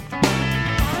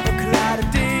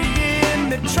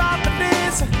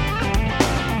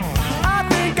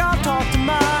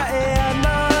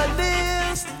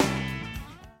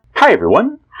Hi,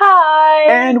 everyone. Hi.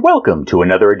 And welcome to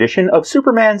another edition of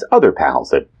Superman's Other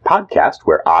Pals, a podcast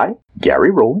where I, Gary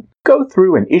Rowland, go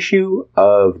through an issue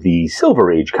of the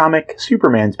Silver Age comic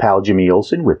Superman's pal Jimmy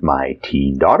Olsen with my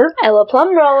teen daughter. Ella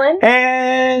Plum Rowland.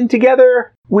 And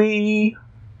together we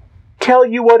tell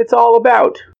you what it's all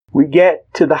about. We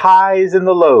get to the highs and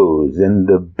the lows, and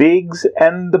the bigs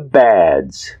and the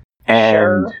bads,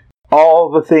 and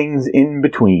all the things in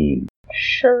between.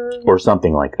 Sure. Or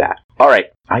something like that. All right.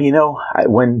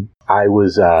 When I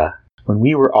was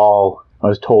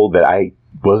told that I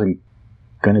wasn't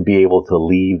going to be able to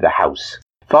leave the house.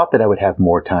 Thought that I would have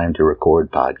more time to record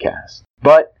podcasts,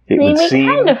 but it would seem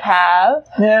we kind of have.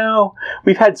 No,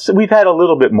 we've had a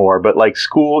little bit more, but like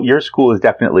your school is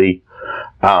definitely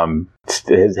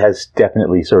has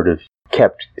definitely sort of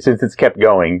kept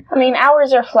going. I mean,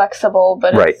 hours are flexible,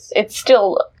 but right. It's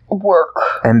still work.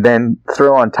 And then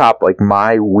throw on top like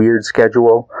my weird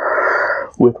schedule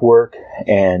with work,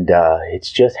 and it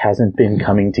just hasn't been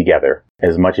coming together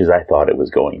as much as I thought it was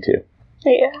going to.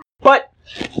 Yeah. But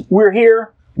we're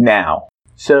here now,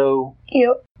 so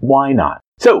why not?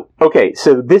 So, okay,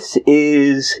 so this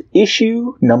is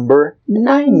issue number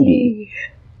 90,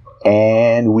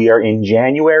 and we are in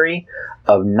January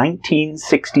of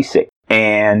 1966,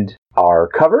 and our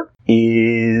cover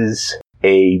is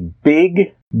a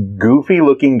big,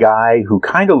 goofy-looking guy who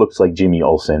kind of looks like Jimmy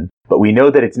Olsen, but we know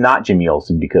that it's not Jimmy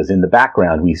Olsen because in the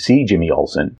background we see Jimmy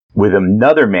Olsen with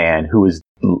another man who is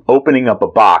opening up a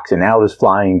box, and now is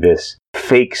flying this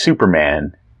fake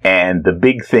Superman, and the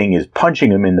big thing is punching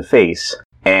him in the face,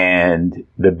 and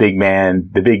the big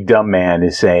dumb man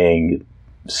is saying,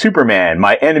 "Superman,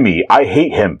 my enemy, I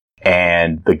hate him."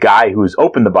 And the guy who's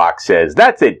opened the box says,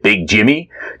 "That's it, Big Jimmy.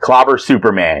 Clobber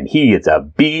Superman. He is a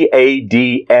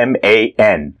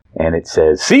BADMAN. And it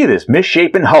says, "See this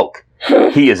misshapen hulk.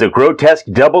 He is a grotesque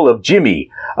double of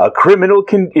Jimmy. A criminal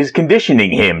is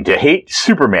conditioning him to hate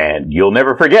Superman. You'll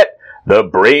never forget the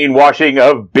brainwashing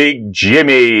of Big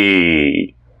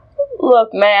Jimmy."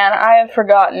 Look, man, I have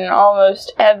forgotten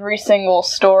almost every single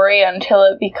story until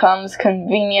it becomes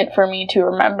convenient for me to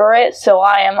remember it, so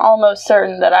I am almost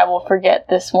certain that I will forget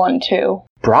this one too.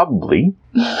 Probably.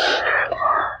 I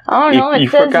don't know, it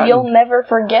says you'll never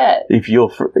forget. If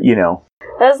you'll,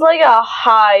 That's like a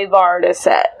high bar to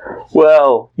set.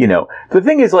 Well, the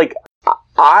thing is, like,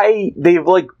 they've,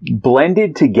 like,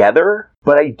 blended together,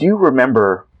 but I do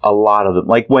remember a lot of them.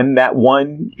 Like, when that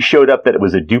one showed up that it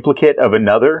was a duplicate of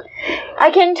another.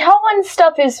 I can tell when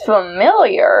stuff is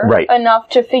familiar enough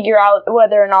to figure out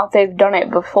whether or not they've done it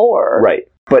before. Right.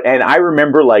 And I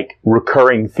remember, like,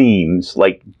 recurring themes,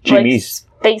 like Jimmy's...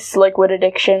 Like space liquid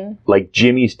addiction. Like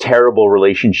Jimmy's terrible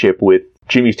relationship with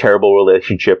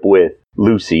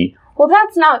Lucy. Well,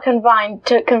 that's not confined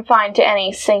to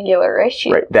any singular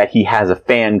issue. Right, that he has a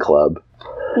fan club.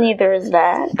 Neither is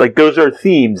that. Like, those are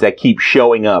themes that keep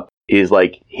showing up, is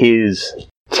like his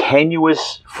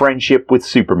tenuous friendship with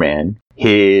Superman,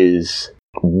 his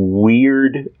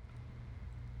weird,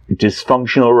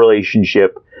 dysfunctional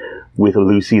relationship with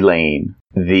Lucy Lane,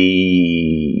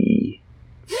 that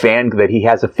he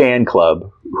has a fan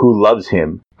club who loves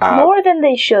him. More than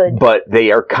they should. But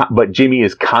but Jimmy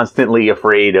is constantly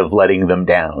afraid of letting them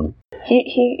down.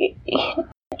 He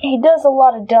does a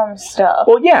lot of dumb stuff.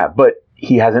 Well, yeah, but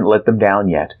he hasn't let them down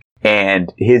yet.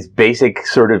 And his basic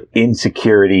sort of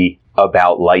insecurity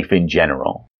about life in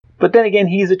general. But then again,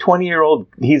 he's a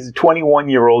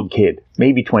 21-year-old kid.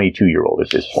 Maybe 22-year-old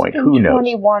at this point. Who knows?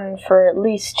 21 for at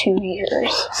least 2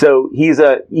 years. So he's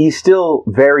still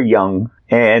very young,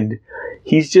 and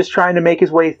he's just trying to make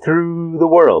his way through the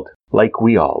world, like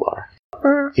we all are.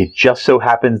 It just so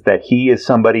happens that he is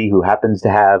somebody who happens to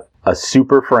have a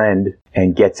super friend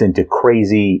and gets into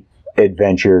crazy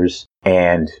adventures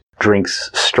and drinks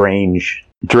strange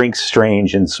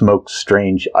and smokes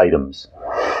strange items.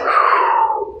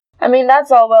 I mean,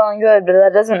 that's all well and good, but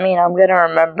that doesn't mean I'm going to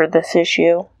remember this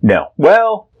issue. No.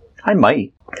 Well, I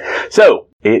might. So,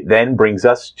 it then brings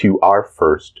us to our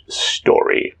first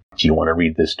story. Do you want to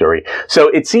read this story? So,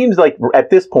 it seems like at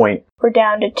this point... We're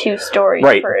down to 2 stories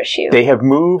per issue. They have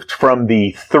moved from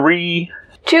the 3...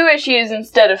 2 issues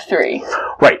instead of 3.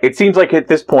 Right. It seems like at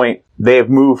this point, they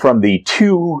have moved from the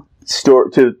 3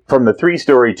 story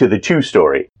to the 2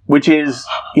 story. Which is,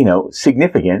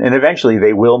 significant, and eventually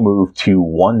they will move to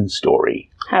 1 story.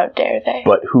 How dare they?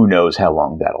 But who knows how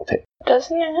long that'll take.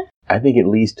 Doesn't it? I think at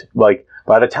least, by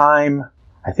the time...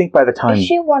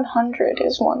 Issue 100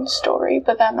 is 1 story,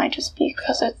 but that might just be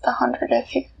because it's the 100th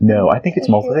issue. No, I think it's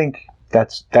multiple. I think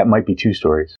that might be 2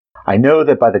 stories. I know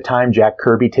that by the time Jack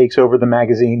Kirby takes over the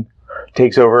magazine,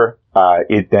 takes over.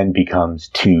 It then becomes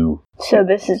 2. So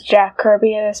this is Jack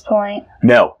Kirby at this point?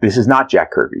 No, this is not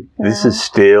Jack Kirby. No. This is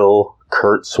still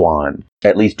Curt Swan,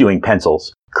 at least doing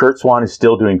pencils. Curt Swan is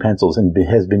still doing pencils and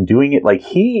has been doing it like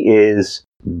he is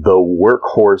the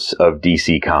workhorse of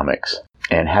DC Comics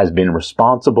and has been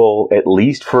responsible, at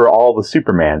least for all the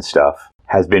Superman stuff,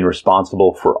 has been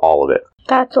responsible for all of it.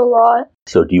 That's a lot.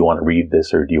 So do you want to read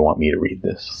this or do you want me to read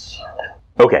this?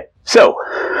 Okay, so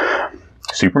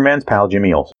Superman's pal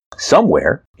Jimmy Olsen.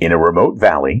 Somewhere in a remote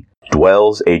valley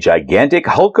dwells a gigantic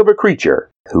hulk of a creature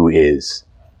who is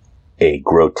a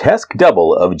grotesque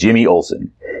double of Jimmy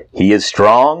Olsen. He is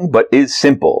strong but is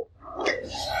simple.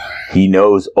 He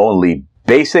knows only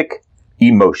basic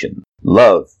emotion: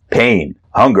 love, pain,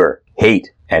 hunger,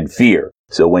 hate, and fear.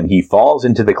 So when he falls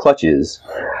into the clutches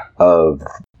of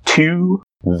 2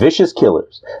 vicious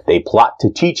killers, they plot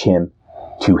to teach him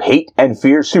to hate and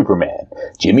fear Superman,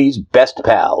 Jimmy's best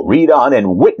pal. Read on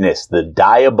and witness the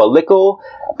diabolical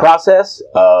process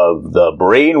of the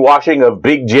brainwashing of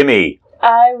Big Jimmy.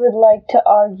 I would like to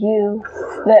argue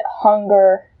that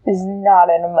hunger is not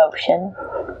an emotion.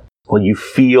 Well, you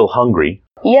feel hungry.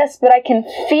 Yes, but I can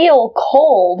feel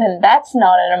cold, and that's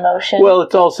not an emotion. Well,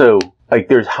 it's also, like,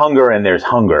 there's hunger and there's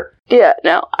hunger. Yeah,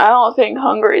 no, I don't think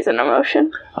hunger is an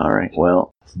emotion. All right,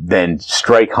 well, then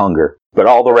strike hunger. But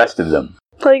all the rest of them.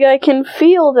 Like, I can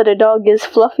feel that a dog is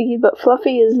fluffy, but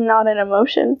fluffy is not an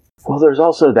emotion. Well, there's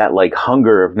also that, like,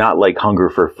 hunger of not, like, hunger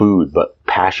for food, but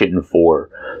passion for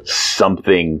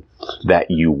something that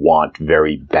you want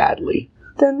very badly.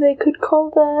 Then they could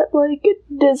call that, like,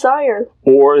 desire.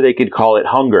 Or they could call it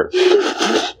hunger.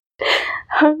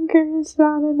 Hunger is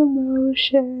not an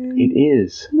emotion. It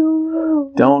is.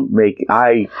 No. Don't make...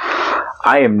 I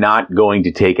am not going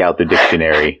to take out the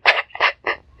dictionary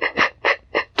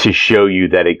to show you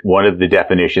that one of the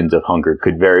definitions of hunger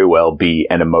could very well be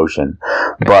an emotion.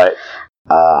 But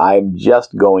I'm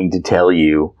just going to tell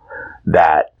you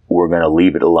that we're going to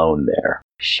leave it alone there.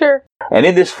 Sure. And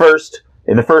in the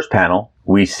first panel,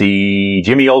 we see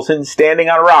Jimmy Olsen standing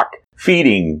on a rock,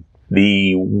 feeding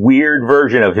the weird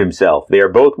version of himself. They are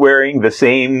both wearing the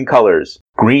same colors.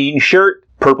 Green shirt,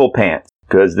 purple pants.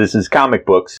 Because this is comic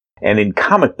books. And in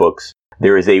comic books,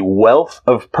 there is a wealth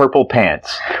of purple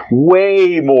pants.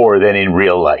 Way more than in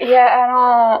real life.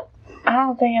 Yeah, I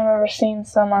don't think I've ever seen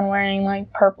someone wearing,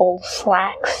 like, purple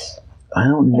slacks. I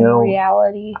don't know. In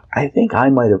reality. I think I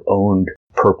might have owned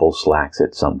purple slacks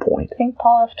at some point. I think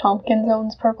Paul F. Tompkins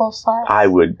owns purple slacks.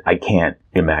 I can't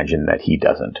imagine that he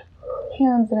doesn't. He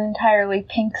owns an entirely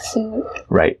pink suit.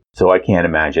 Right. So I can't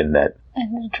imagine that.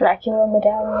 And a Dracula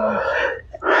medallion.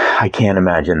 I can't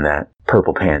imagine that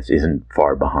purple pants isn't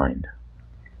far behind.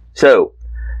 So,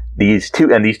 these two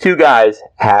guys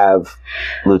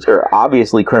are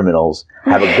obviously criminals,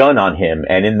 have a gun on him,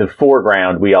 and in the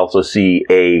foreground we also see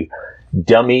a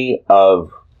dummy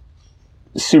of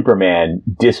Superman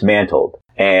dismantled.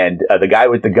 And the guy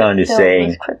with the gun is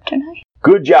saying,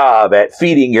 "Good job at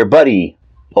feeding your buddy,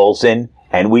 Olsen,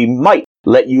 and we might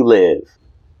let you live.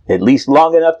 At least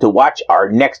long enough to watch our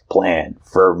next plan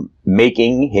for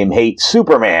making him hate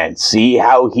Superman. See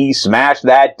how he smashed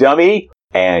that dummy?"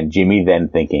 And Jimmy then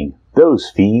thinking, those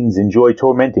fiends enjoy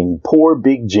tormenting poor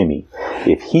Big Jimmy.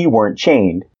 If he weren't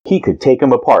chained, he could take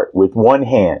him apart with one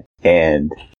hand.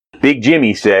 And Big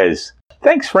Jimmy says,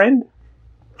 "Thanks, friend."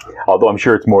 Although I'm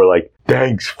sure it's more like,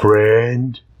 "Thanks,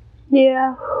 friend."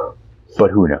 Yeah.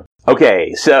 But who knows?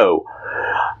 Okay, so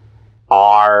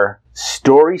our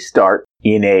story starts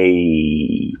in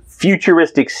a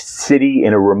futuristic city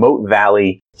in a remote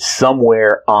valley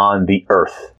somewhere on the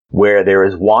Earth, where there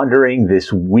is wandering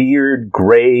this weird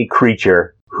gray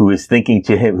creature who is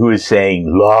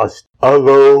saying, "Lost,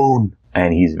 alone,"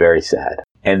 and he's very sad.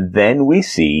 And then we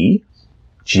see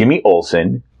Jimmy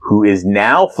Olsen, who is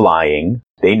now flying.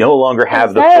 They no longer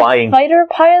have the flying fighter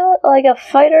pilot, like a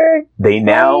fighter. They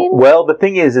now, plane? Well, the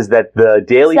thing is that the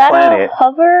Daily Planet. A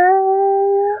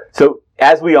hover? So,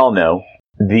 as we all know,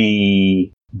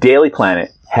 the Daily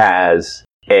Planet has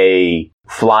a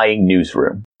flying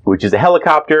newsroom, which is a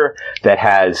helicopter that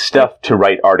has stuff to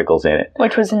write articles in it.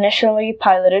 Which was initially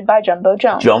piloted by Jumbo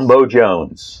Jones. Jumbo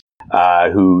Jones,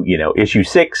 who,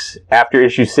 after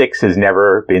issue 6 has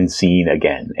never been seen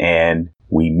again, and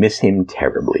we miss him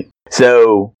terribly.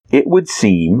 So, it would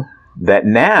seem that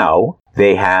now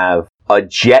they have a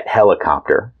jet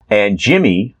helicopter, and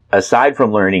Jimmy, aside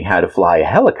from learning how to fly a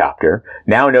helicopter,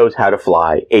 now knows how to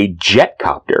fly a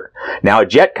jetcopter. Now, a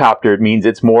jetcopter means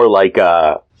it's more like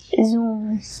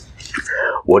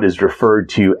what is referred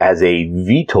to as a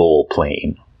VTOL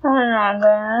plane.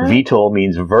 VTOL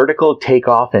means vertical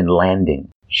takeoff and landing.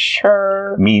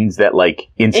 Sure. means that, like,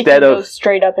 it instead can of... go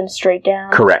straight up and straight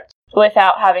down. Correct.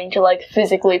 Without having to, like,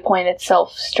 physically point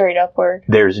itself straight upward.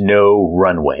 There's no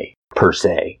runway, per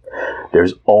se.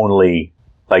 There's only,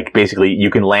 like, basically, you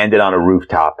can land it on a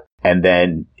rooftop, and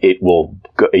then it will,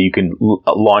 you can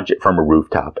launch it from a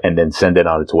rooftop, and then send it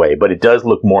on its way. But it does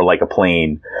look more like a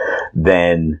plane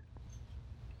than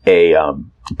a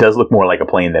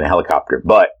helicopter.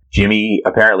 But Jimmy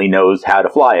apparently knows how to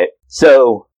fly it.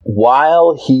 So,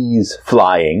 while he's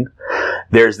flying,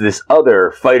 there's this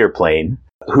other fighter plane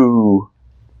who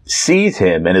sees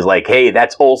him and is like, hey,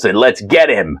 that's Olsen, let's get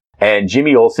him. And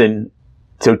Jimmy Olsen,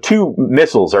 so 2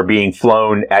 missiles are being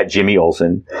flown at Jimmy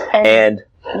Olsen, and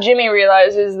Jimmy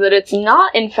realizes that it's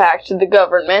not, in fact, the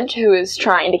government who is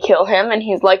trying to kill him, and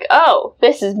he's like, oh,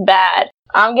 this is bad.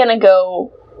 I'm gonna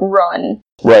go run.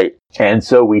 Right. And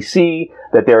so we see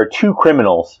that there are 2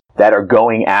 criminals that are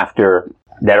going after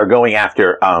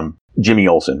Jimmy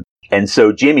Olsen. And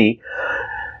so Jimmy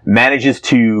manages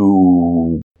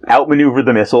to outmaneuver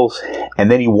the missiles, and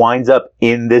then he winds up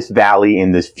in this valley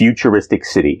in this futuristic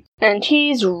city. And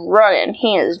he's running.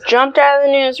 He has jumped out of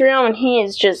the newsroom, and he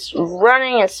is just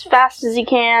running as fast as he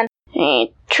can. And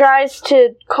he tries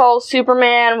to call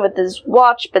Superman with his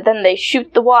watch, but then they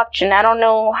shoot the watch, and I don't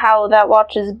know how that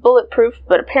watch is bulletproof,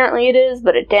 but apparently it is,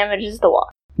 but it damages the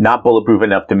watch. Not bulletproof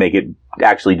enough to make it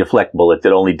actually deflect bullets.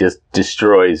 It only gets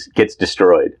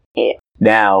destroyed. Yeah.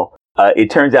 Now, it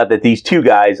turns out that these 2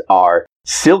 guys are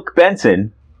Silk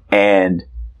Benson and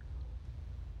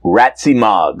Ratsy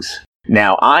Moggs.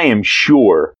 Now, I am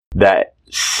sure that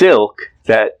Silky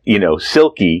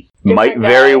might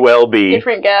very well be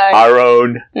different guy. Our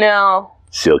own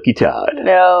Silky Todd.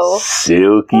 No.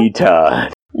 Silky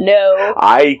Todd. No.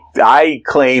 I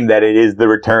claim that it is the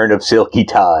return of Silky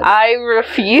Todd. I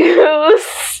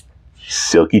refuse.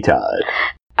 Silky Todd.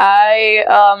 I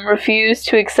refuse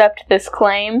to accept this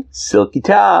claim. Silky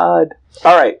Todd.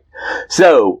 All right.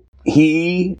 So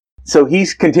he's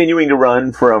continuing to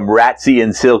run from Ratsy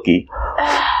and Silky,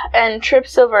 and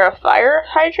trips over a fire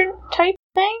hydrant type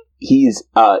thing. He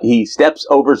steps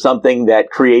over something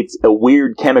that creates a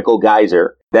weird chemical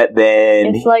geyser that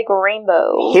then it's like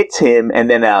rainbow hits him, and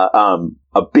then a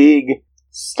big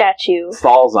statue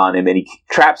falls on him, and he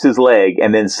traps his leg,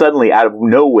 and then suddenly out of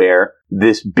nowhere,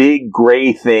 this big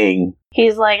gray thing.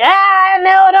 He's like,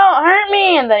 no, don't hurt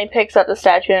me! And then he picks up the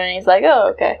statue and he's like,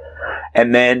 oh, okay.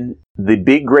 And then the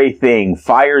big gray thing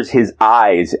fires his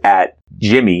eyes at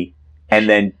Jimmy and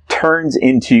then turns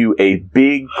into a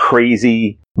big,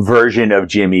 crazy version of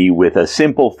Jimmy with a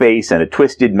simple face and a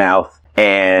twisted mouth.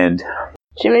 And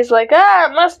Jimmy's like,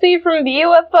 it must be from the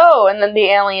UFO. And then the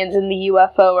aliens in the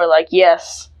UFO are like,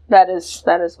 yes. That is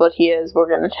what he is. We're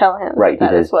going to tell him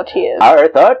that is what he is. Our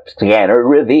thought scanner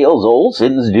reveals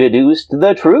Olsen's deduced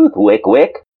the truth,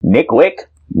 Wick-Wick. Nick-Wick.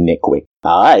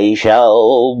 I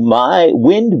shall my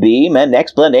wind beam an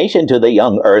explanation to the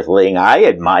young earthling. I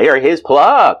admire his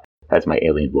pluck. That's my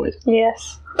alien voice.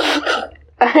 Yes.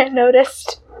 I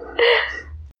noticed.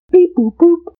 Beep, boop,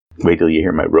 boop. Wait till you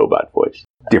hear my robot voice.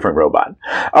 Different robot.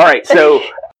 All right, so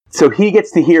he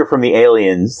gets to hear from the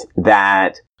aliens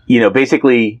that,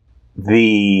 basically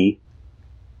the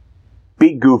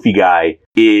big goofy guy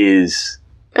is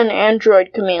an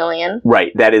android chameleon.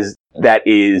 Right. That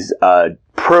is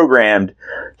programmed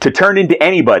to turn into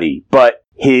anybody, but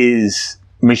his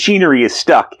machinery is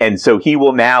stuck, and so he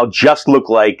will now just look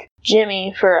like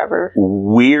Jimmy forever.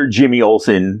 Weird Jimmy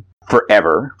Olsen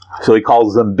forever. So he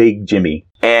calls them Big Jimmy.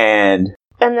 And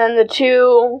then the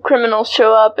 2 criminals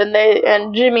show up,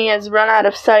 and Jimmy has run out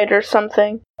of sight or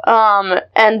something.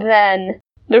 And then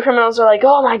the criminals are like,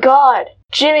 oh my god,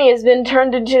 Jimmy has been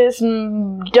turned into this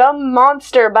dumb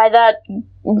monster by that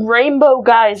rainbow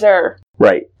geyser.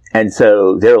 Right. And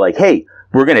so they're like, hey,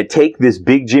 we're going to take this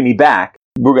Big Jimmy back.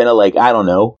 We're going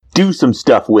to, do some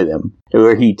stuff with him.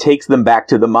 Where he takes them back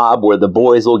to the mob where the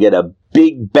boys will get a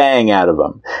big bang out of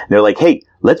him. And they're like, hey,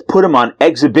 let's put him on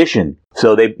exhibition.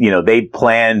 So they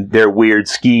plan their weird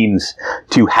schemes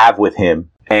to have with him.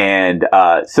 And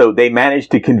so they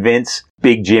managed to convince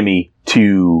Big Jimmy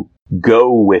to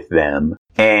go with them.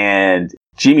 And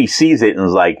Jimmy sees it and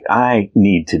is like, I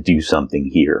need to do something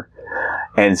here.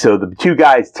 And so the 2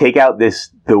 guys take out the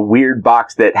weird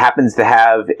box that happens to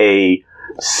have a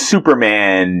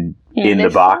Superman in the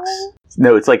box.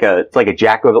 No, it's like a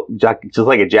jack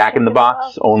in the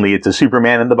box, only it's a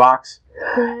Superman in the box.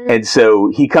 And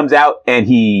so he comes out and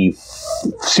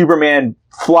Superman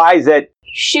flies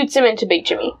shoots him into Big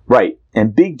Jimmy. Right.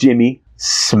 And Big Jimmy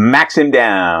smacks him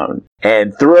down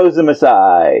and throws him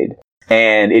aside.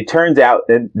 And it turns out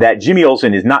that Jimmy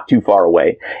Olsen is not too far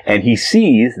away. And he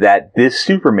sees that this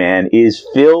Superman is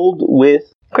filled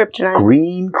with kryptonite.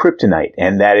 Green kryptonite.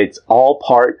 And that it's all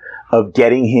part of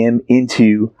getting him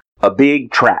into a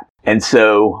big trap. And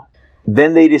so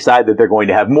then they decide that they're going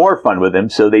to have more fun with him.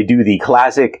 So they do the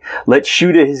classic, let's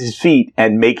shoot at his feet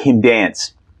and make him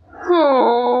dance.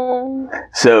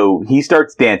 So he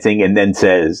starts dancing and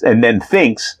then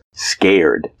thinks,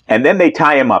 scared. And then they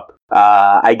tie him up.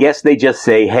 I guess they just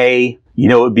say, hey, you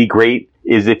know what would be great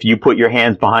is if you put your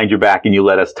hands behind your back and you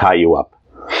let us tie you up.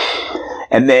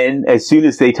 And then as soon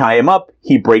as they tie him up,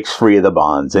 he breaks free of the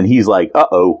bonds. And he's like,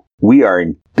 uh-oh, we are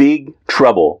in big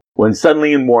trouble. When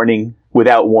suddenly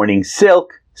without warning,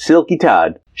 Silky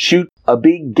Todd, shoot a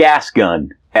big gas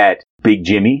gun at Big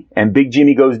Jimmy. And Big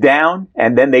Jimmy goes down.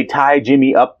 And then they tie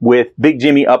Big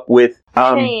Jimmy up with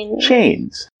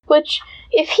chains. Which,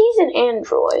 if he's an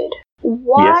android,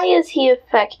 why is he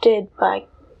affected by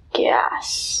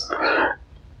gas?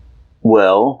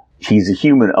 Well, he's a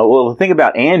human. Oh, well, the thing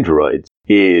about androids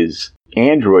is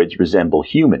androids resemble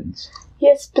humans.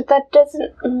 Yes, but that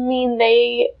doesn't mean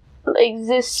they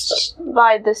exist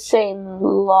by the same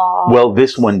law. Well,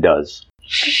 this one does.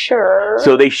 Sure.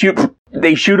 So they shoot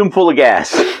him full of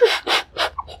gas.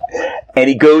 And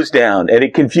he goes down, and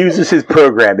it confuses his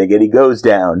programming, and he goes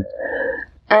down.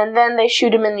 And then they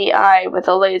shoot him in the eye with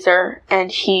a laser,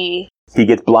 and he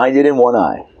gets blinded in one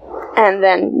eye. And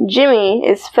then Jimmy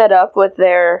is fed up with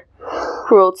their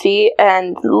cruelty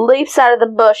and leaps out of the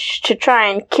bush to try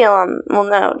and kill him. Well,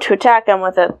 no, to attack him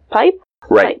with a pipe?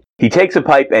 Right. Pipe. He takes a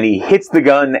pipe and he hits the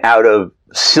gun out of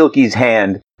Silky's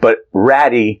hand, but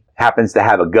Ratty happens to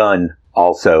have a gun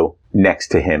also next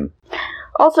to him.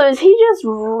 Also, is he just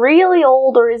really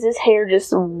old or is his hair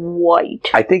just white?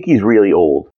 I think he's really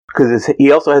old because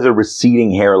he also has a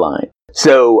receding hairline.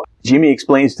 So Jimmy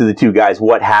explains to the two guys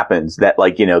what happens, that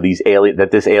that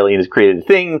this alien has created a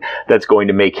thing that's going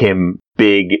to make him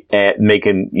big and make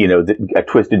him, a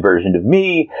twisted version of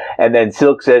me. And then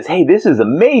Silk says, hey, this is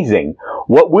amazing.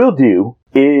 What we'll do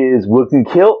is we can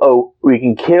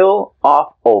kill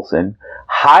off Olsen,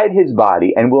 hide his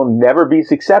body, and we'll never be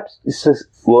suspected.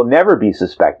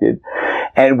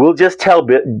 And we'll just tell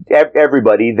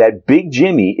everybody that Big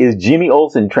Jimmy is Jimmy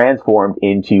Olsen transformed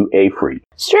into a freak.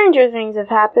 Stranger things have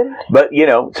happened. But,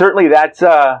 certainly that's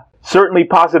certainly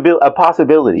a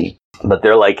possibility. But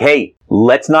they're like, hey,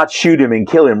 let's not shoot him and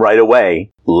kill him right away.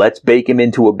 Let's bake him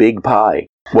into a big pie.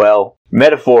 Well,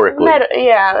 metaphorically.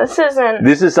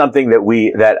 This is something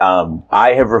that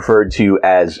I have referred to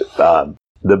as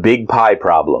the big pie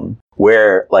problem,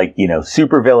 where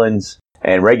supervillains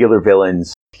and regular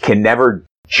villains can never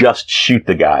just shoot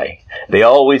the guy. They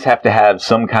always have to have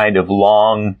some kind of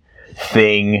long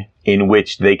thing in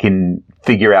which they can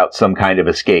figure out some kind of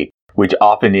escape, which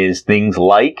often is things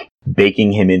like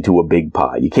baking him into a big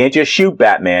pie. You can't just shoot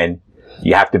Batman.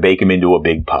 You have to bake him into a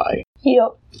big pie.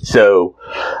 Yep. So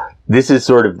this is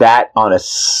sort of that on a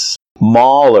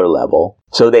smaller level.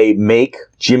 So they make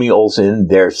Jimmy Olsen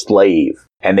their slave,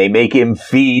 and they make him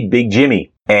feed Big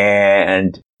Jimmy.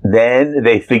 And then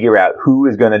they figure out who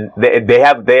is going to... They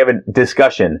have a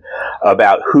discussion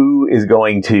about who is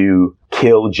going to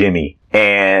kill Jimmy.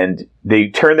 And they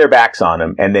turn their backs on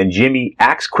him, and then Jimmy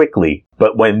acts quickly.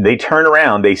 But when they turn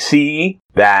around, they see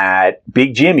that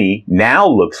Big Jimmy now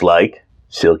looks like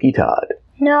Silky Todd.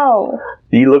 No.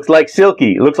 He looks like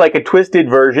Silky. He looks like a twisted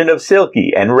version of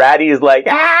Silky. And Ratty is like,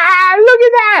 look at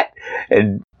that!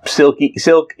 And Silk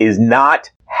is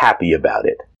not happy about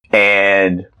it.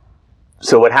 And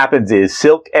so what happens is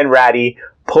Silk and Ratty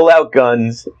pull out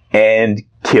guns and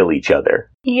kill each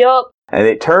other. Yup. And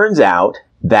it turns out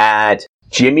that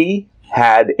Jimmy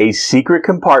had a secret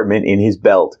compartment in his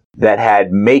belt that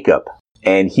had makeup.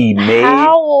 And he made...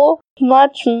 How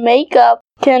much makeup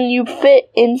can you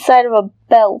fit inside of a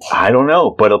belt? I don't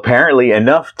know, but apparently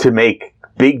enough to make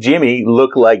Big Jimmy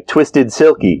look like Twisted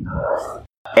Silky.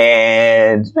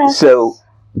 And so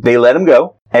they let him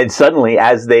go. And suddenly,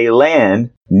 as they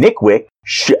land, Nickwick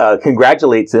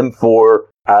congratulates him for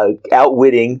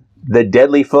outwitting the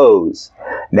deadly foes.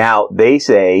 Now, they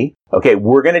say, okay,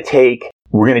 we're going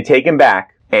to take him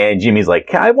back. And Jimmy's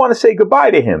like, I want to say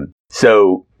goodbye to him.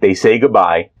 So they say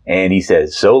goodbye, and he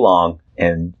says, so long.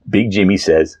 And Big Jimmy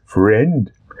says, friend.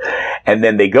 And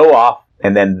then they go off.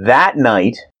 And then that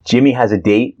night, Jimmy has a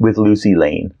date with Lucy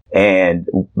Lane. And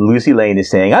Lucy Lane is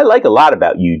saying, I like a lot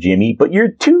about you, Jimmy, but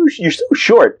you're so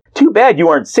short. Too bad you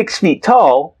aren't 6 feet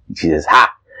tall. She says,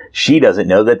 ha! She doesn't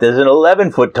know that there's an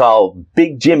 11-foot tall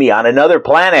Big Jimmy on another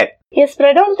planet. Yes, but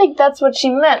I don't think that's what she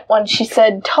meant when she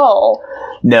said tall.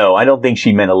 No, I don't think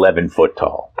she meant 11 foot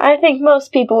tall. I think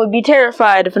most people would be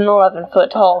terrified of an 11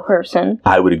 foot tall person.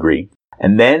 I would agree.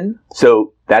 And then,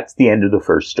 so that's the end of the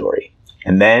first story.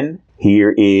 And then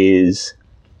here is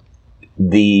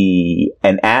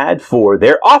an ad for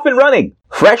They're Off and Running,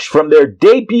 fresh from their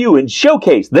debut and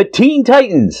showcase. The Teen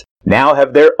Titans now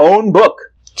have their own book.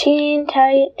 Teen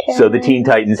Titans. So the Teen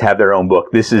Titans have their own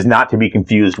book. This is not to be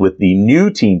confused with the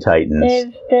new Teen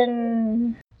Titans.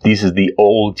 This is the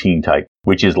old Teen Titans,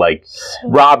 which is like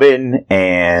Robin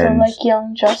and... So like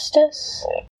Young Justice?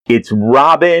 It's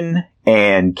Robin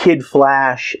and Kid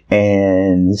Flash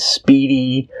and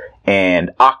Speedy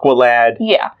and Aqualad.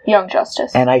 Yeah, Young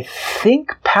Justice. And I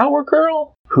think Power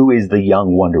Girl, who is the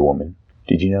young Wonder Woman.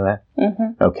 Did you know that?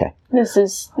 Mm-hmm. Okay. This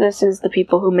is the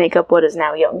people who make up what is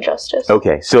now Young Justice.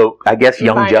 Okay, so I guess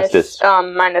Young Justice.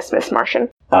 Minus Miss Martian.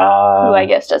 Who I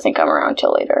guess doesn't come around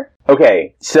till later.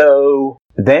 Okay, so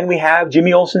then we have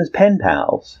Jimmy Olsen's pen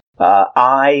pals.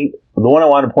 The one I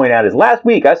want to point out is last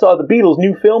week I saw the Beatles'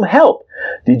 new film Help.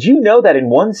 Did you know that in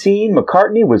one scene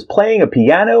McCartney was playing a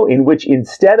piano in which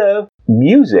instead of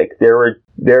music there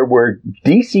were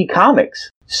DC Comics,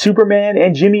 Superman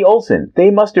and Jimmy Olsen. They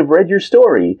must have read your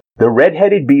story, The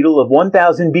Red-Headed Beetle of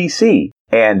 1000 BC.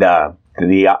 And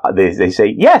they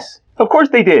say, yes, of course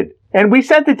they did. And we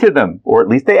sent it to them, or at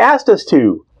least they asked us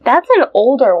to. That's an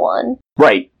older one.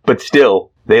 Right, but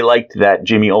still, they liked that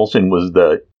Jimmy Olsen was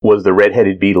the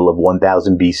red-headed beetle of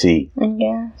 1000 BC. I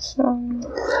guess.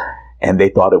 And they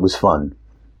thought it was fun.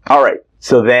 All right,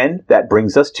 so then that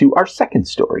brings us to our second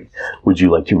story. Would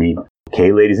you like to read?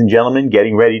 Okay, ladies and gentlemen,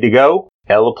 getting ready to go.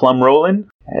 Ella Plum Rowland,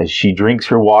 as she drinks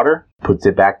her water, puts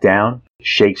it back down,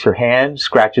 shakes her hand,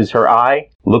 scratches her eye,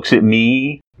 looks at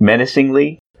me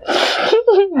menacingly,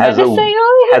 has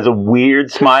a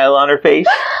weird smile on her face,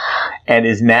 and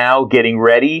is now getting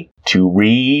ready to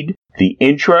read the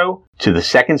intro to the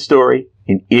second story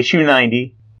in issue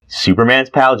 90, Superman's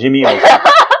pal Jimmy Olsen.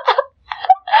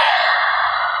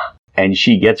 And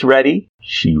she gets ready,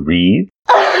 she reads,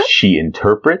 she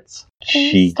interprets,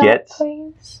 please?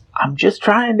 I'm just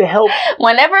trying to help.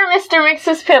 Whenever Mr.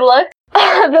 Mxyzptlk,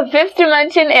 the fifth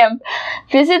dimension imp,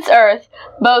 visits Earth,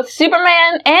 both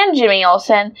Superman and Jimmy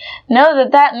Olsen know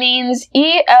that means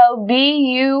ELBUORT.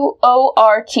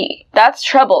 That's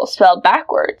trouble spelled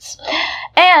backwards.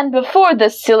 And before the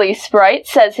silly sprite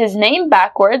says his name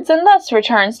backwards and thus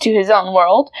returns to his own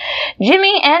world,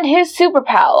 Jimmy and his super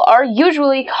pal are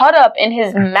usually caught up in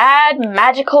his mad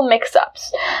magical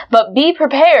mix-ups. But be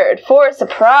prepared for a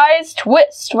surprise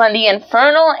twist when the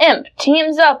infernal imp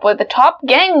teams up with the top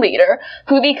gang leader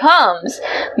who becomes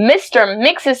Mr.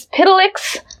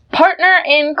 Mxyzptlk's partner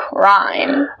in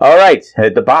crime. All right.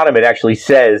 At the bottom, it actually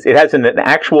says, it has an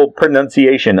actual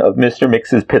pronunciation of Mr.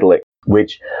 Mxyzptlk,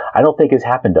 which I don't think has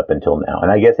happened up until now.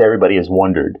 And I guess everybody has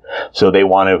wondered. So they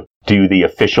want to do the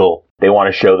official, they want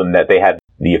to show them that they have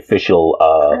the official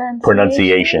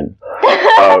pronunciation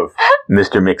of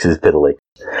Mr. Mxyzptlk.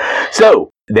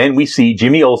 So then we see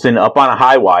Jimmy Olsen up on a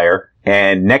high wire.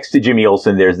 And next to Jimmy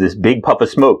Olsen, there's this big puff of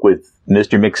smoke with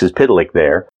Mr. Mxyzptlk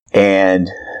there. And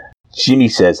Jimmy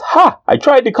says, I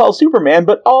tried to call Superman,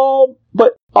 but all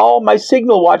my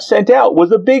signal watch sent out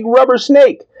was a big rubber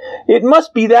snake. It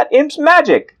must be that imp's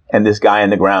magic. And this guy on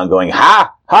the ground going,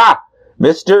 Mr.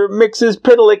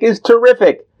 Mxyzptlk is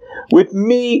terrific. With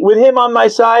him on my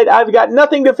side, I've got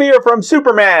nothing to fear from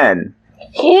Superman.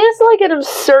 He is like an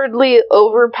absurdly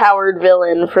overpowered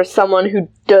villain for someone who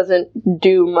doesn't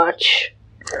do much.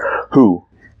 Who?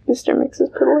 Mr.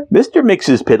 Mxyzptlk. Mr.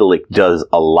 Mxyzptlk does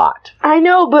a lot. I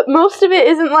know, but most of it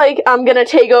isn't like, I'm gonna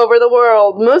take over the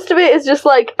world. Most of it is just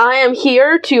like, I am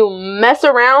here to mess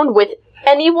around with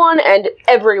anyone and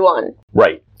everyone.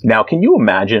 Right. Now, can you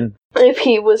imagine if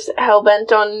he was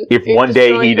hellbent on if one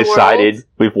day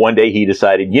he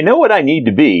decided, you know what I need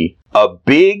to be? A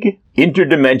big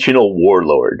interdimensional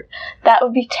warlord. That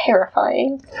would be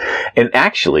terrifying. And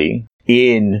actually,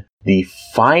 in the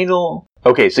final...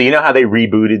 Okay, so you know how they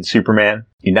rebooted Superman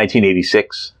in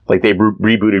 1986? Like, they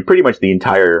rebooted pretty much the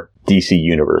entire DC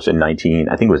universe in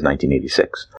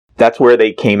 1986. That's where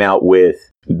they came out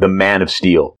with the Man of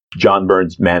Steel, John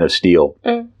Byrne's Man of Steel.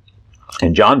 Mm.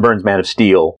 And John Byrne's Man of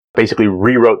Steel basically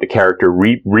rewrote the character,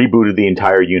 rebooted the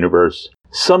entire universe.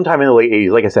 Sometime in the late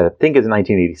 80s, like I said, I think it's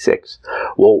 1986.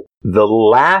 Well, the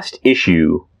last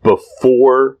issue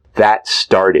before that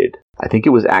started, I think it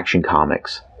was Action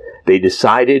Comics, they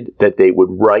decided that they would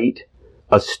write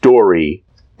a story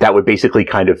that would basically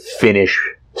kind of finish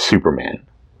Superman.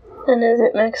 And is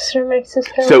it Mr.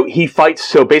 Mxyzptlk? So he fights,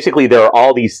 so basically there are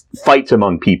all these fights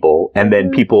among people, and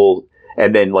then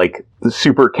and then like the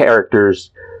super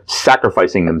characters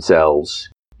sacrificing themselves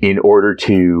in order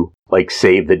to like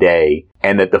save the day,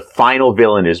 and that the final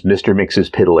villain is Mr.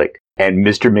 Mxyzptlk, and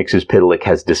Mr. Mxyzptlk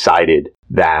has decided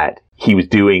that he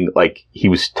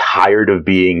was tired of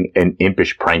being an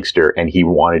impish prankster and he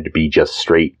wanted to be just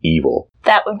straight evil.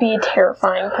 That would be a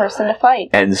terrifying person to fight.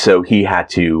 And so he had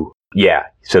to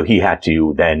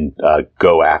then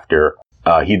go after,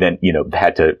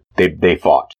 they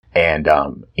fought. And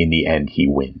in the end, he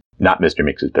wins. Not Mr.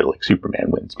 Mxyzptlk, Superman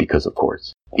wins, because of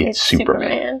course, it's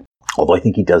Superman. Although I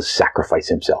think he does sacrifice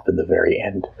himself in the very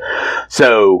end.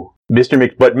 So, Mr.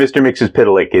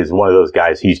 Mxyzptlk is one of those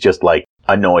guys, he's just like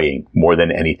annoying more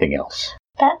than anything else.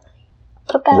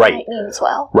 But Bat-Mite means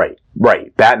well. Right.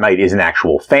 Bat-Mite is an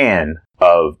actual fan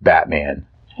of Batman.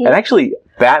 Yeah. And actually,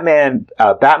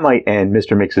 Bat-Mite and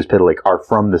Mr. Mxyzptlk are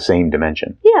from the same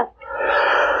dimension. Yeah.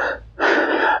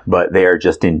 But they are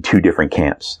just in two different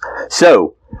camps.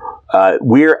 So,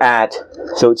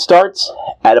 it starts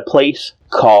at a place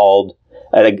called,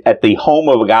 at the home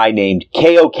of a guy named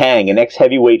Ko Kang, an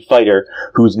ex-heavyweight fighter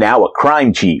who's now a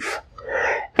crime chief.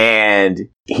 And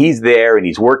he's there and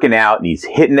he's working out and he's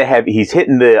hitting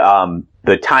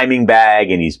the timing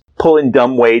bag and he's pulling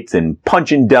dumb weights and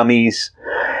punching dummies.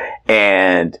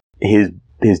 And his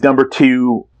number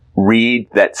two read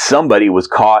that somebody was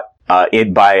caught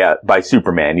by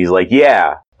Superman. He's like,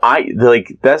 yeah,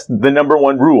 that's the number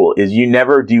one rule is you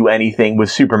never do anything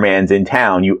with Superman's in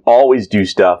town. You always do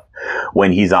stuff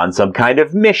when he's on some kind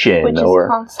of mission. Which is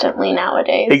constantly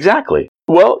nowadays. Exactly.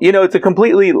 Well, it's a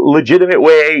completely legitimate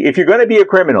way. If you're going to be a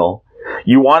criminal,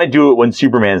 you want to do it when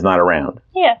Superman's not around.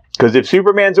 Yeah. Because if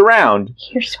Superman's around,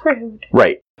 you're screwed.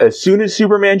 Right. As soon as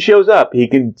Superman shows up, he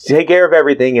can take care of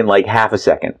everything in like half a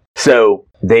second. So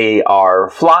they are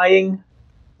flying.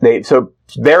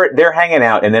 They're hanging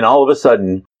out, and then all of a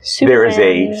sudden,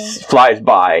 flies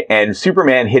by, and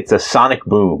Superman hits a sonic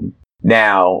boom.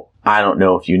 Now, I don't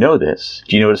know if you know this.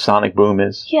 Do you know what a sonic boom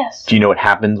is? Yes. Do you know what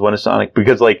happens when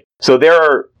so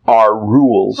there are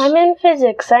rules. I'm in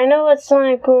physics. I know what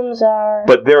sonic booms are.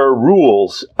 But there are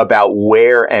rules about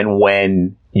where and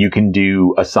when you can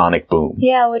do a sonic boom.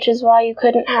 Yeah, which is why you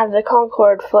couldn't have the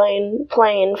Concorde plane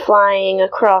flying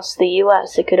across the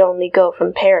U.S. It could only go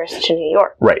from Paris to New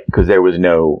York. Right, because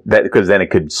because then it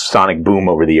could sonic boom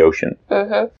over the ocean.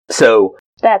 Mm-hmm. So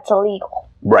that's illegal.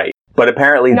 Right. But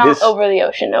apparently not over the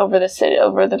ocean, over the city,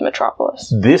 over the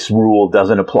metropolis. This rule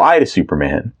doesn't apply to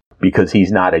Superman because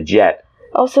he's not a jet.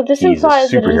 Also, this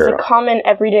implies that it is a common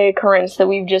everyday occurrence that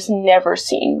we've just never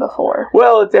seen before.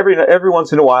 Well, it's every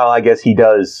once in a while, I guess he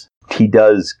does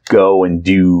go and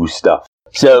do stuff.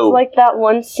 So it's like that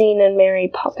one scene in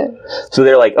Mary Poppins. So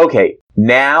they're like, okay,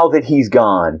 now that he's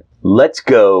gone, let's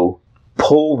go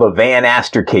pull the Van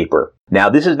Aster caper. Now,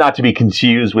 this is not to be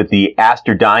confused with the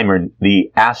Aster Diamond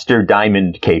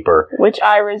caper, which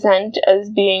I resent as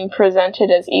being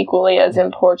presented as equally as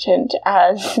important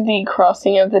as the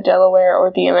crossing of the Delaware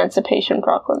or the Emancipation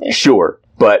Proclamation. Sure,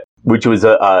 but which was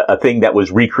a thing that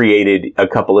was recreated a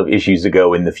couple of issues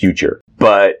ago in the future.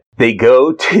 But they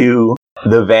go to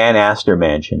the Van Aster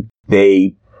mansion.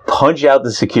 They punch out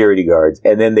the security guards,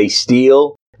 and then they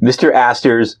steal Mr.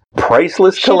 Astor's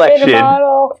priceless collection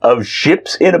of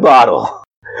ships in a bottle,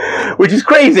 which is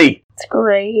crazy. It's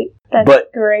great. That's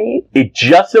great. It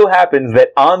just so happens that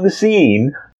on the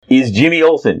scene is Jimmy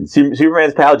Olsen,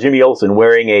 Superman's pal Jimmy Olsen,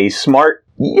 wearing a smart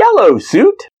yellow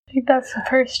suit. I think that's the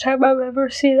first time I've ever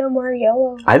seen him wear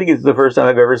yellow. I think it's the first time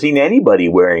I've ever seen anybody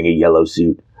wearing a yellow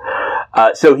suit.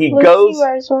 So he goes... Lucy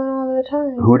wears one all the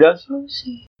time. Who does?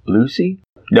 Lucy. Lucy?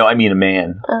 No, I mean a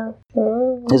man.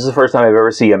 This is the first time I've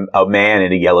ever seen a man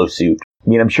in a yellow suit. I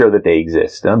mean, I'm sure that they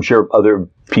exist. I'm sure other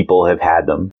people have had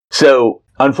them. So,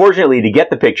 unfortunately, to get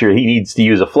the picture, he needs to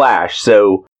use a flash.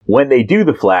 So, when they do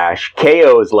the flash,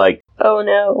 Ko is like, oh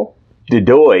no.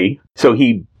 Dedoy. So,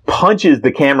 he punches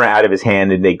the camera out of his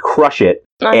hand and they crush it.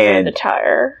 Under the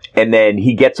tire. And then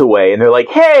he gets away and they're like,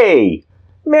 hey,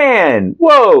 man,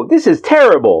 whoa, this is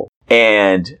terrible.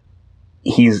 And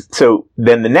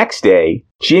then the next day,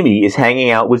 Jimmy is hanging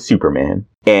out with Superman,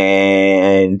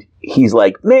 and he's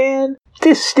like, man,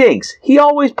 this stinks. He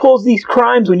always pulls these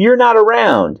crimes when you're not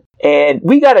around, and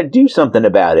we gotta do something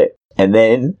about it. And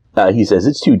then he says,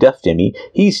 it's too tough, Jimmy.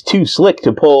 He's too slick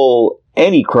to pull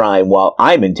any crime while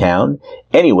I'm in town.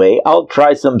 Anyway, I'll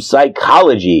try some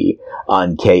psychology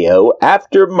on Ko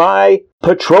after my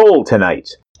patrol tonight.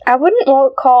 I wouldn't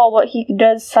call what he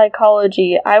does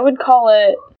psychology. I would call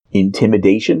it...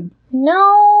 intimidation?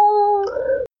 No,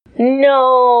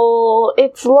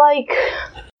 it's like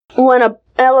when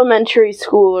elementary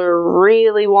schooler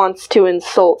really wants to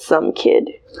insult some kid.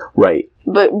 Right.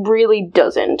 But really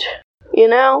doesn't. You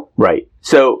know? Right.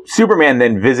 So Superman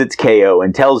then visits KO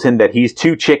and tells him that he's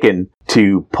too chicken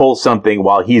to pull something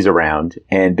while he's around.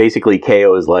 And basically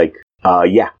KO is like,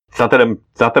 yeah, it's not that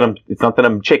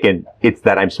I'm chicken, it's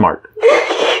that I'm smart.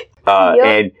 Yep.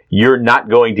 And you're not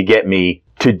going to get me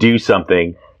to do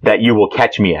something that you will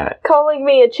catch me at. Calling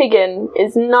me a chicken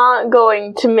is not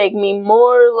going to make me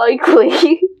more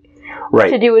likely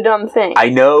to do a dumb thing. I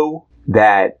know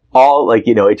that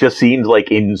it just seems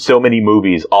like in so many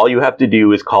movies, all you have to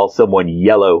do is call someone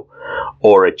yellow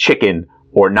or a chicken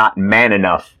or not man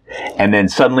enough. And then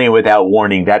suddenly, without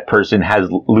warning, that person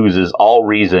loses all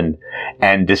reason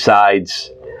and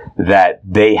decides that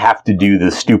they have to do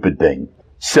the stupid thing.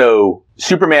 So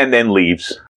Superman then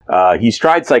leaves. He's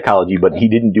tried psychology, but he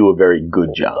didn't do a very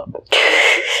good job.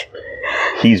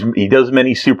 He does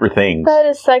many super things. That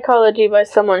is psychology by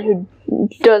someone who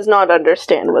does not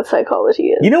understand what psychology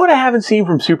is. You know what I haven't seen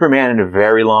from Superman in a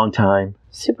very long time?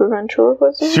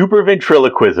 Superventriloquism?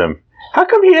 Superventriloquism. How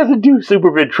come he doesn't do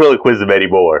superventriloquism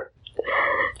anymore?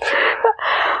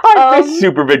 I miss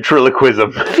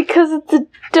superventriloquism. Because it's a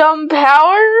dumb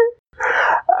power?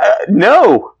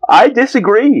 No, I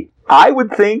disagree. I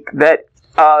would think that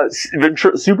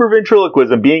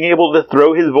superventriloquism, being able to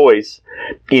throw his voice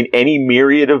in any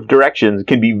myriad of directions,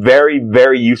 can be very,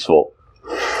 very useful.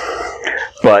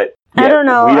 But I don't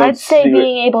know. I'd say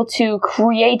being able to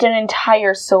create an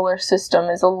entire solar system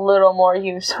is a little more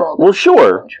useful. Well,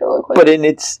 sure, but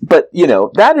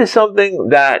that is something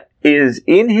that is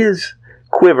in his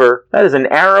quiver. That is an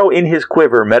arrow in his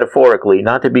quiver, metaphorically,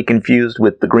 not to be confused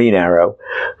with the Green Arrow,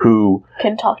 who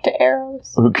can talk to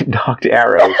arrows.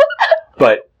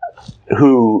 But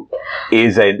who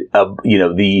is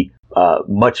the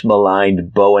much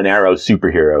maligned bow and arrow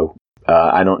superhero.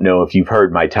 I don't know if you've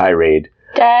heard my tirade.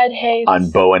 Dad hates on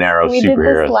bow and arrow superheroes. Did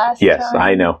this last time.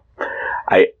 I know.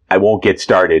 I won't get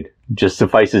started. Just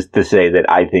suffices to say that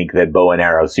I think that bow and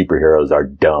arrow superheroes are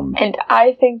dumb. And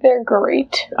I think they're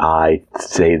great. I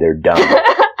say they're dumb.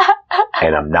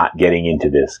 And I'm not getting into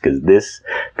this, because this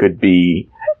could be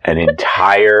an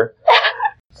entire...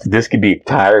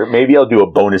 maybe I'll do a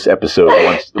bonus episode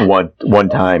one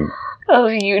time.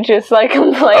 Of you just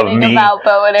complaining about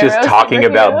bow and arrow just talking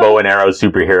about bow and arrow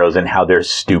superheroes and how they're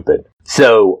stupid.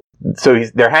 So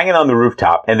they're hanging on the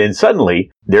rooftop, and then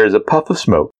suddenly there's a puff of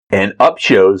smoke, and up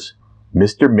shows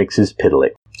Mr. Mxyzptlk.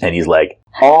 And he's like,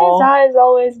 "Oh, his eyes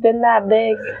always been that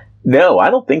big." No, I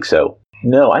don't think so.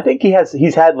 No, I think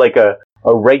he's had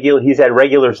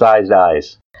regular sized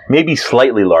eyes. Maybe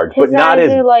slightly large, but not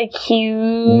as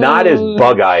huge. Not as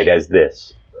bug-eyed as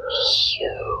this.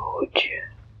 Huge.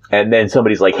 And then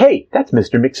somebody's like, "Hey, that's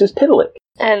Mr. Mxyzptlk."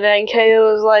 And then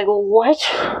KO was like, "What?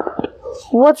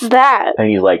 What's that?" And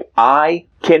he's like, "I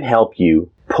can help you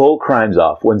pull crimes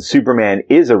off when Superman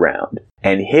is around,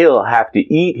 and he'll have to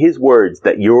eat his words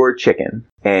that you're chicken."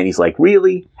 And he's like,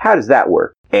 "Really? How does that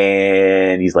work?"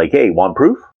 And he's like, "Hey, want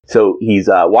proof?" So he's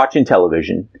watching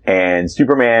television, and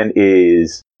Superman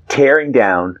is tearing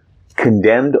down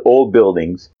condemned old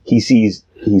buildings. He's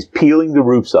peeling the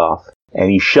roofs off,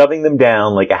 and he's shoving them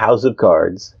down like a house of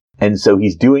cards. And so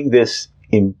he's doing this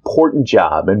important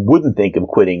job and wouldn't think of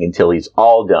quitting until he's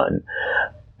all done.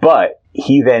 But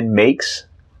he then makes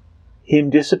him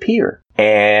disappear.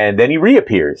 And then he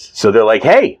reappears. So they're like,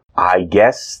 "Hey, I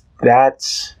guess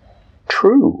that's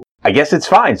true. I guess it's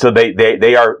fine." So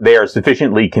they are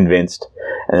sufficiently convinced.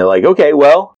 And they're like, "Okay,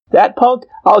 well, that punk,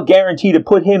 I'll guarantee to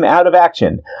put him out of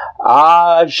action.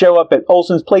 I'll show up at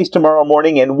Olsen's place tomorrow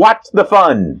morning and watch the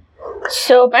fun."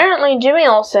 So apparently Jimmy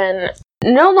Olsen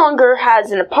no longer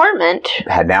has an apartment.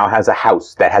 Now has a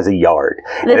house that has a yard.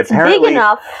 That's big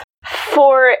enough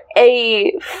for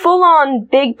a full-on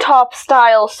big top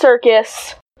style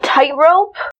circus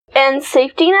tightrope and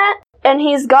safety net. And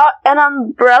he's got an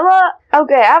umbrella.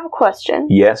 Okay, I have a question.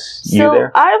 Yes, you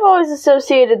there? I've always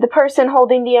associated the person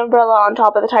holding the umbrella on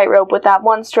top of the tightrope with that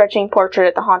one stretching portrait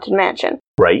at the Haunted Mansion.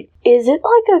 Right. Is it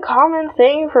like a common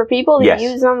thing for people to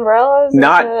use umbrellas?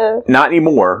 Not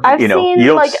anymore. I've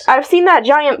seen that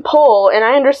giant pole, and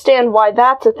I understand why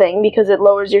that's a thing, because it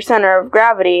lowers your center of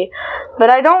gravity.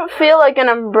 But I don't feel like an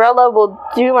umbrella will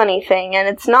do anything, and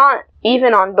it's not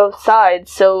even on both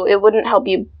sides, so it wouldn't help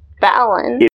you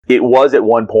balance. It was at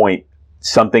one point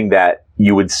something that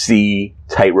you would see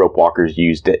tightrope walkers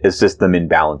use to assist them in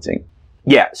balancing.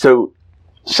 Yeah, so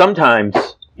sometimes,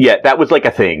 that was like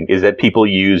a thing, is that people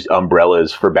used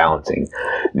umbrellas for balancing.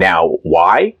 Now,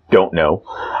 why? Don't know.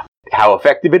 How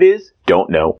effective it is? Don't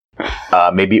know.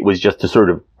 Maybe it was just to sort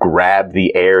of grab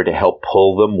the air to help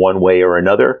pull them one way or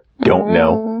another. Don't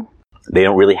know. They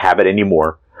don't really have it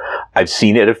anymore. I've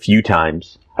seen it a few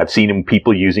times. I've seen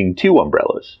people using 2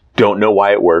 umbrellas. Don't know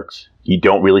why it works. You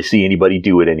don't really see anybody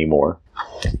do it anymore.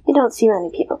 You don't see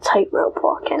many people tightrope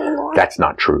walk anymore. That's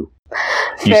not true.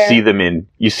 Fair.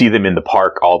 You see them in the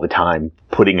park all the time,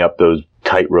 putting up those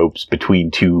tight ropes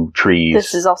between 2 trees.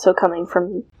 This is also coming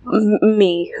from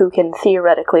me, who can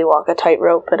theoretically walk a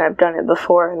tightrope, and I've done it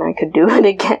before, and I could do it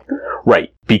again.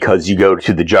 Right, because you go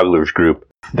to the jugglers group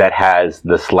that has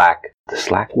the slack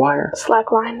wire?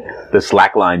 Slack line. The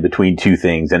slack line between 2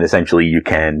 things, and essentially you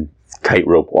can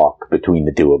tightrope walk between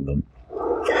the 2 of them.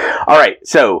 All right,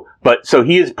 so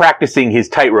he is practicing his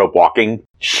tightrope walking.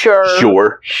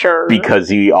 Sure. Because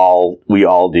we all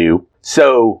do.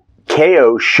 So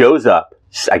KO shows up,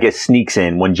 I guess sneaks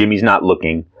in when Jimmy's not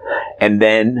looking, and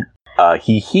then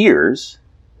he hears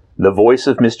the voice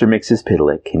of Mr.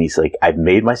 Mxyzptlk, and he's like, I've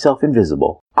made myself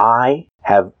invisible. I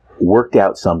have worked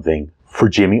out something for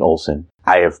Jimmy Olsen.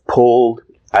 I have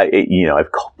I've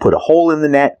put a hole in the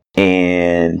net,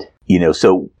 and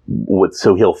so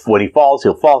when he falls,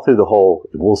 he'll fall through the hole.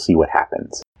 We'll see what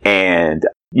happens. And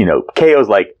KO's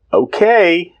like,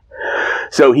 okay.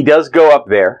 So he does go up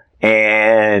there,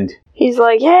 and he's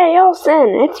like, hey,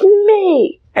 Olsen, it's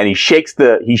me. And he shakes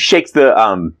the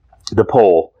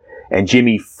pole, and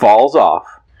Jimmy falls off.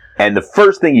 And the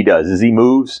first thing he does is he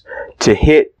moves to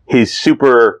hit his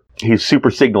super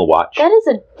signal watch. That is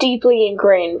a deeply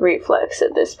ingrained reflex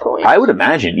at this point. I would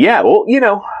imagine. Yeah, well,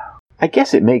 I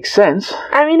guess it makes sense.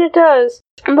 I mean, it does.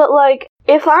 But,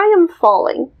 if I am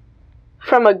falling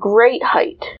from a great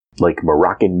height... Like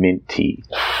Moroccan mint tea.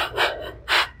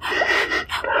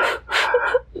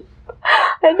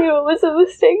 I knew it was a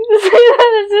mistake to say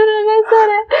that as soon as I said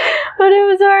it. But it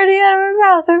was already out of my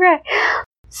mouth, okay.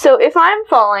 So, if I'm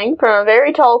falling from a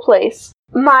very tall place,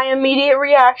 my immediate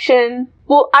reaction...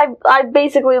 Well, I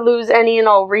basically lose any and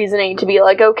all reasoning to be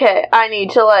like, okay, I need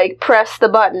to, press the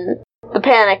button. The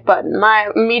panic button. My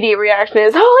immediate reaction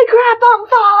is, holy crap, I'm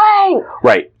falling!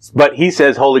 Right. But he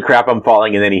says, holy crap, I'm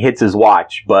falling, and then he hits his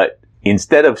watch. But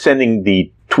instead of sending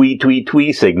the tweet, tweet,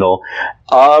 tweet signal,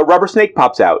 a rubber snake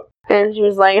pops out. And she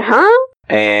was like, huh?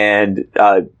 And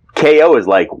KO is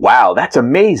like, wow, that's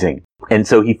amazing. And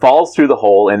so he falls through the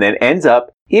hole and then ends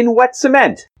up in wet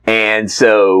cement. And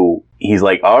so he's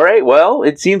like, all right, well,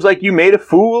 it seems like you made a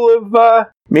fool of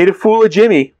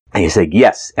Jimmy. And he's like,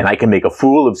 yes, and I can make a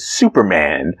fool of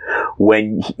Superman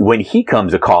when he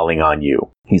comes a-calling on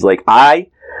you. He's like, I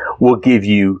will give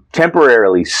you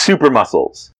temporarily super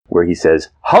muscles. Where he says,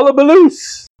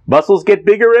 hullabaloose! Muscles get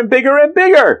bigger and bigger and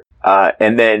bigger!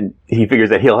 And then he figures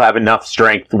that he'll have enough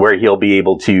strength where he'll be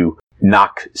able to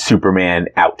knock Superman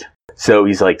out. So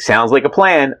he's like, sounds like a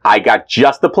plan. I got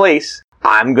just the place.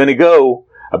 I'm gonna go.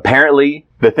 Apparently,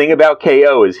 the thing about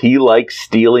KO is he likes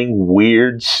stealing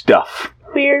weird stuff.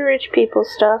 Weird rich people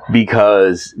stuff.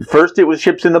 Because first it was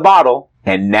ships in the bottle,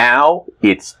 and now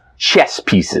it's chess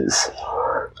pieces.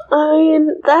 I mean,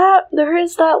 there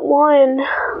is that one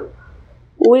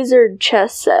wizard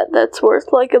chess set that's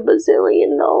worth like $1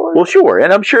 bazillion. Well, sure,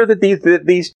 and I'm sure that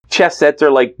these chess sets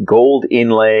are like gold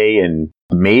inlay and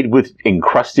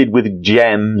encrusted with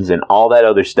gems and all that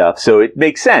other stuff. So it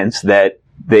makes sense that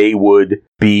they would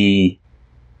be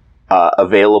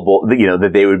available.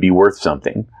 That they would be worth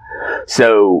something.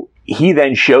 So he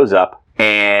then shows up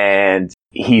and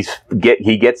he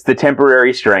gets the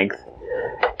temporary strength,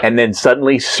 and then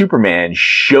suddenly Superman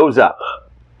shows up.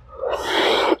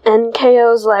 And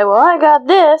KO's like, well, I got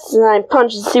this, and I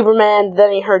punches Superman,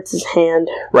 then he hurts his hand.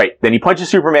 Right, then he punches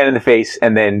Superman in the face,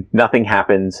 and then nothing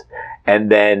happens,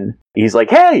 and then he's like,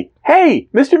 hey,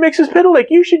 Mr. Mxyzptlk,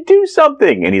 you should do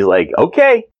something. And he's like,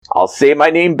 okay, I'll say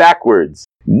my name backwards.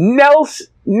 Neslo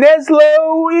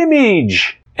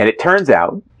Image. And it turns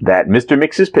out that Mr.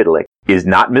 Mxyzptlk is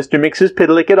not Mr.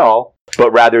 Mxyzptlk at all,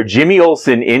 but rather Jimmy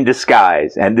Olsen in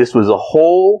disguise. And this was a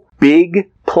whole big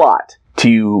plot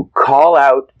to call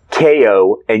out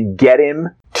KO and get him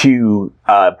to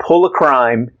pull a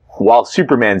crime while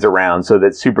Superman's around so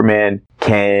that Superman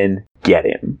can get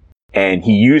him. And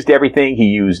he used everything. He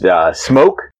used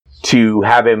smoke to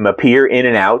have him appear in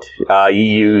and out.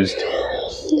 He used...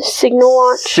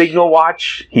 Signal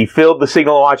watch. He filled the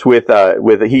signal watch with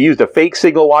he used a fake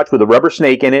signal watch with a rubber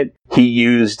snake in it. He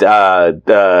used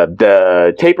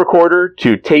the tape recorder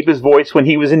to tape his voice when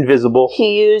he was invisible.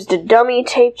 He used a dummy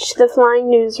taped to the flying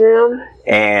newsroom.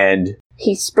 And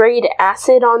he sprayed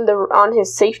acid on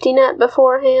his safety net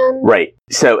beforehand. Right.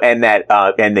 So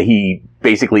he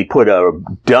basically put a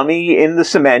dummy in the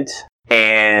cement,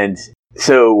 and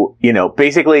So,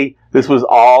 basically, this was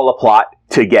all a plot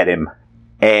to get him.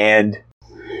 And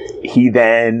he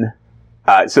then,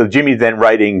 so Jimmy's then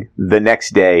writing the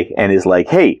next day and is like,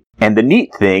 hey, and the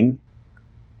neat thing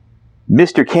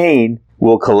Mr. Kane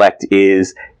will collect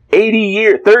is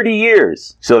 30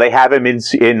 years. So they have him in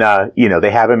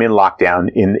lockdown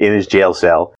in his jail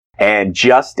cell. And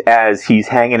just as he's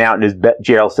hanging out in his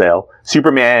jail cell,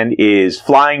 Superman is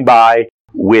flying by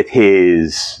with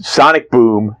his sonic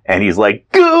boom, and he's like,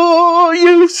 "Go,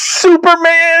 you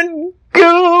Superman,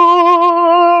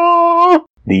 go!"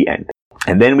 The end.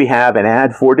 And then we have an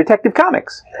ad for Detective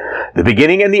Comics. The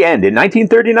beginning and the end. In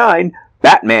 1939,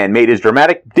 Batman made his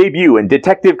dramatic debut in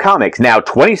Detective Comics. Now,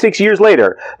 26 years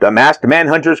later, the Masked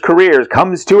Manhunter's career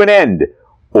comes to an end.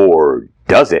 Or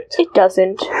does it? It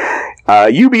doesn't.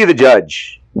 You be the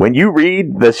judge when you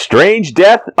read The Strange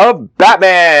Death of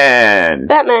Batman.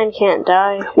 Batman can't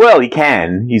die. Well, he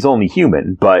can. He's only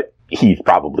human, but he's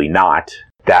probably not.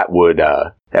 That would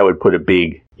put a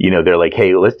big, they're like,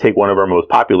 hey, let's take one of our most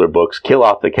popular books, kill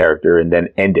off the character, and then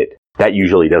end it. That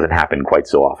usually doesn't happen quite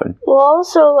so often. Well,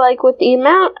 also, with the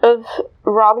amount of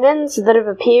Robins that have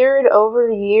appeared over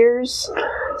the years,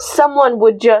 someone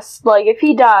would just, if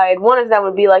he died, one of them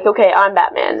would be like, okay, I'm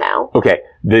Batman now. Okay,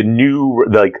 the new,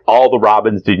 all the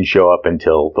Robins didn't show up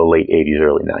until the late 80s,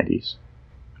 early 90s.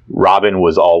 Robin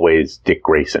was always Dick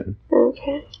Grayson.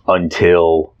 Okay.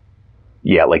 Until,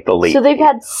 the late... So they've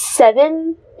had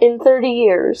 7 in 30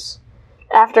 years,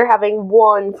 after having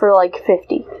 1 for,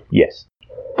 50. Yes.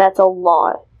 That's a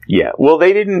lot. Yeah. Well,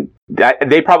 they didn't.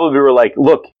 They probably were like,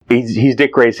 "Look, he's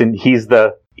Dick Grayson. He's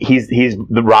the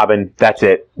Robin. That's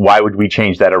it. Why would we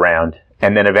change that around?"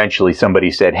 And then eventually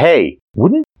somebody said, "Hey,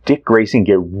 wouldn't Dick Grayson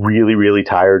get really, really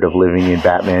tired of living in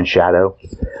Batman's shadow?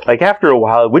 After a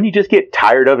while, wouldn't you just get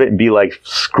tired of it and be like,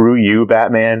 screw you,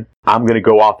 Batman. I'm going to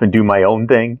go off and do my own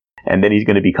thing." And then he's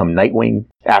going to become Nightwing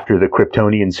after the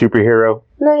Kryptonian superhero.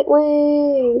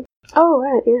 Nightwing. Oh,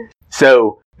 right, yeah.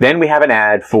 So then we have an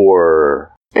ad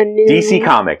for DC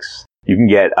Comics.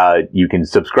 You can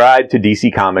subscribe to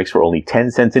DC Comics for only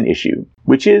 10 cents an issue,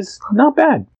 which is not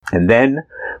bad. And then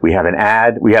we have an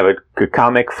ad. We have a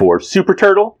comic for Super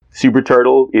Turtle. Super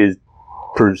Turtle is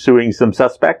pursuing some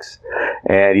suspects,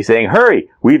 and he's saying, "Hurry!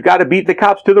 We've got to beat the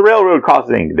cops to the railroad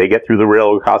crossing." They get through the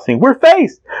railroad crossing. We're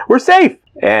safe.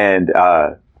 And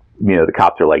the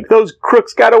cops are like, "Those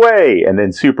crooks got away." And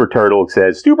then Super Turtle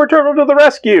says, "Super Turtle to the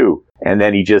rescue!" And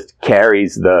then he just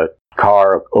carries the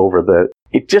car over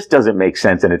it just doesn't make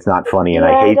sense, and it's not funny, and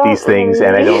I hate these things,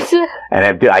 and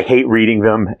I hate reading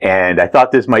them, and I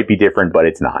thought this might be different, but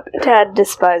it's not. Dad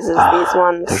despises these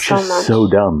ones so much. They're just so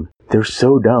dumb. They're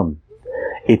so dumb.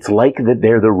 It's like that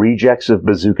they're the rejects of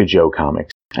Bazooka Joe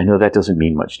comics. I know that doesn't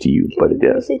mean much to you, but it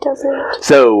does. It doesn't.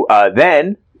 So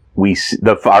then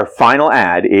our final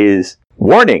ad is,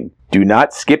 "Warning, do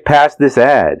not skip past this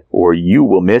ad, or you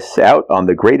will miss out on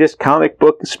the greatest comic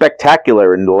book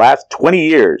spectacular in the last 20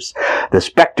 years. The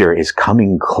Spectre is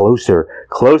coming closer,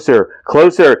 closer,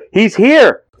 closer. He's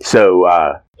here!" So,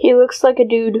 he looks like a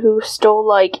dude who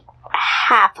stole,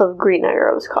 half of Green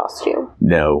Arrow's costume.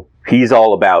 No. He's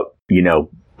all about,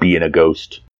 being a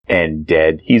ghost and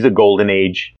dead. He's a Golden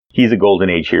Age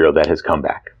hero that has come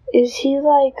back. Is he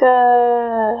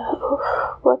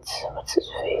what's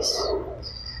his face?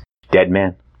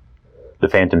 Deadman, the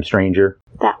Phantom Stranger.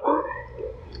 That one.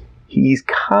 He's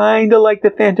kind of like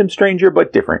the Phantom Stranger,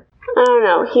 but different. I don't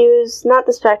know. He was not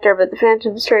the Spectre, but the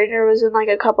Phantom Stranger was in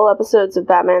a couple episodes of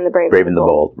Batman the Brave and the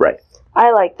Bold. Right.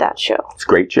 I like that show. It's a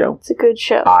great show. It's a good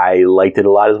show. I liked it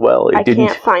a lot as well. I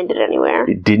can't find it anywhere.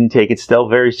 It didn't take itself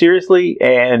very seriously,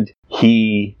 and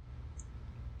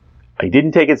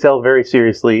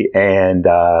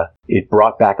it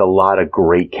brought back a lot of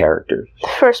great characters. The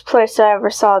first place I ever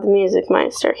saw the Music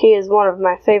Meister. He is one of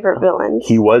my favorite villains.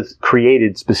 He was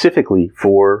created specifically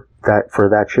for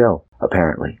that show,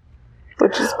 apparently.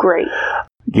 Which is great.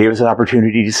 Gave us an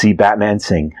opportunity to see Batman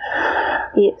sing.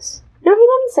 Yes. No, he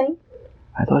didn't sing.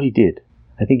 I thought he did.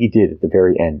 I think he did at the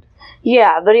very end.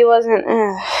 Yeah, but he wasn't...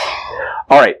 All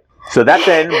right. So that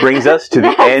then brings us to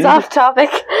the end. That's off topic.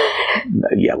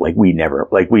 Yeah,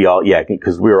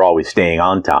 because we were always staying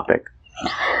on topic.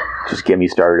 Just get me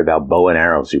started about bow and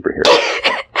arrow superheroes.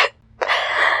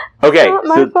 Okay. It's not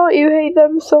my fault you hate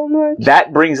them so much.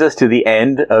 That brings us to the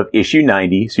end of issue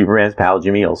 90, Superman's pal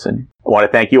Jimmy Olsen. I want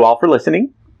to thank you all for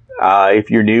listening.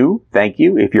 If you're new, thank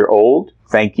you. If you're old,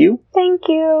 thank you. Thank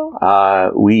you.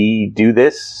 We do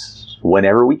this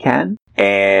whenever we can.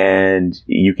 And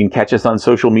you can catch us on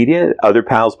social media, Other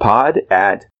Pals Pod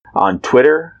on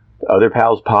Twitter, Other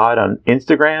Pals Pod on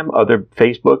Instagram,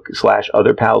 Facebook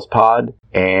 /Other Pals Pod.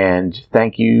 And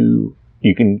thank you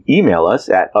you can email us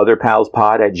at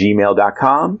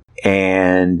otherpalspod@gmail.com.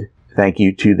 And thank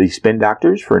you to the Spin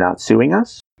Doctors for not suing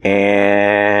us.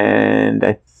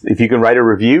 And if you can write a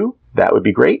review, that would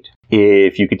be great.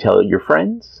 If you could tell your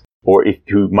friends, or if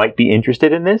who might be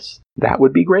interested in this, that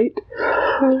would be great.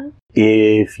 Mm-hmm.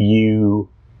 If you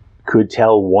could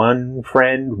tell one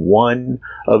friend one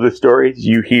of the stories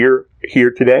you hear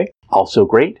here today, also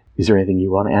great. Is there anything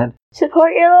you want to add?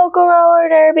 Support your local roller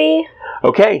derby.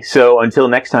 Okay, so until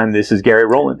next time, this is Gary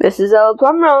Rowland. This is Ella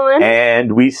Plum Rowland.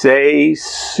 And we say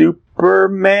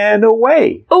Superman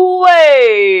away.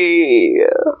 Away!